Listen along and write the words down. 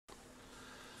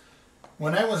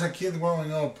When I was a kid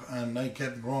growing up, and I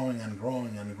kept growing and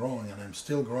growing and growing, and I'm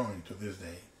still growing to this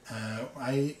day,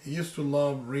 I used to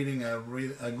love reading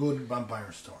a good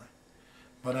vampire story,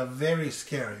 but a very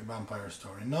scary vampire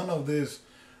story. None of this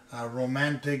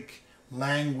romantic,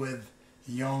 languid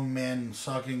young men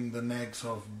sucking the necks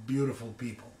of beautiful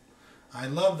people. I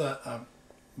loved a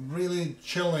really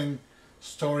chilling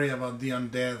story about the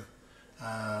undead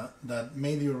that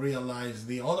made you realize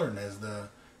the otherness, the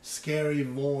scary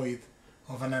void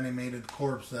of an animated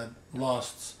corpse that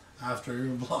lusts after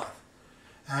your blood.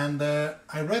 And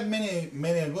I read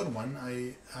many a good one.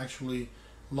 I actually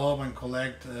love and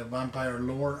collect vampire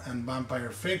lore and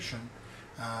vampire fiction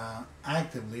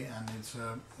actively, and it's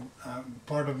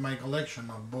part of my collection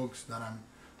of books that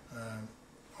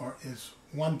or is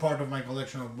one part of my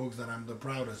collection of books that I'm the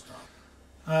proudest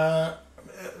of.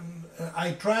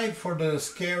 I tried for the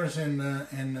scares in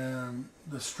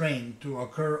the Strain to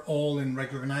occur all in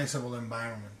recognizable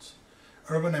environments.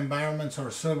 Urban environments or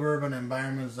suburban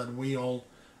environments that we all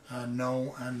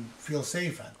know and feel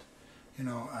safe at. You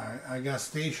know, a gas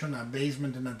station, a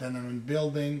basement in a tenement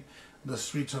building, the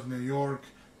streets of New York,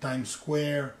 Times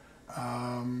Square,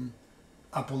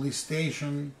 a police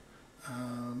station,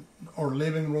 or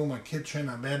living room, a kitchen,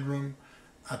 a bedroom,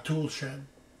 a tool shed.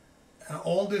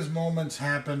 All these moments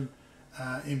happen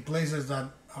in places that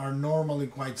are normally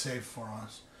quite safe for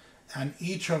us, and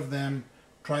each of them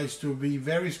tries to be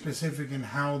very specific in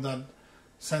how that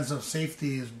sense of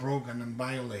safety is broken and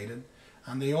violated,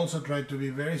 and they also try to be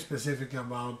very specific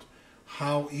about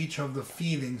how each of the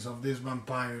feelings of these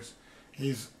vampires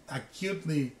is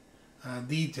acutely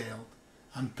detailed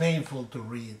and painful to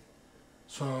read.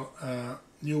 So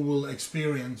you will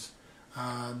experience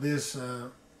this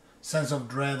sense of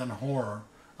dread and horror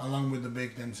along with the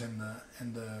victims in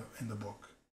the book.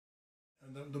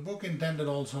 The book intended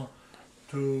also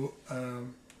to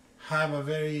have a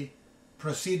very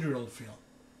procedural feel,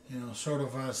 you know, sort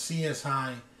of a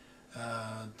CSI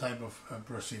type of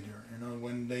procedure. You know,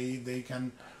 when they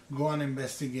can go and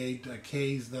investigate a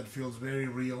case that feels very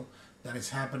real, that is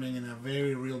happening in a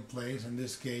very real place, in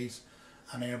this case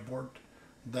an airport,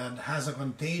 that has a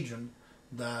contagion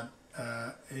that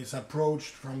is approached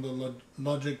from the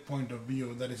logic point of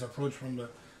view, that is approached from the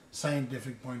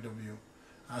scientific point of view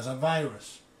as a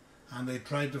virus, and they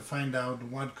try to find out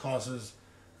what causes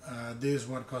this,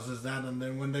 what causes that, and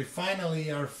then when they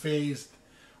finally are faced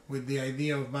with the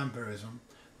idea of vampirism,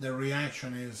 their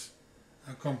reaction is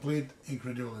a complete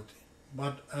incredulity.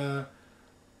 But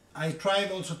I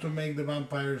tried also to make the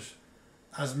vampires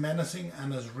as menacing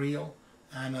and as real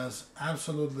and as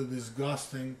absolutely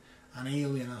disgusting and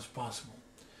alien as possible.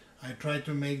 I tried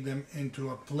to make them into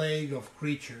a plague of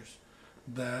creatures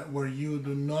where you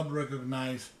do not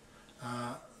recognize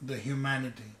the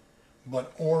humanity,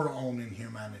 but our own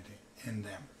inhumanity in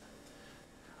them.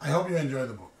 I hope you enjoy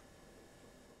the book.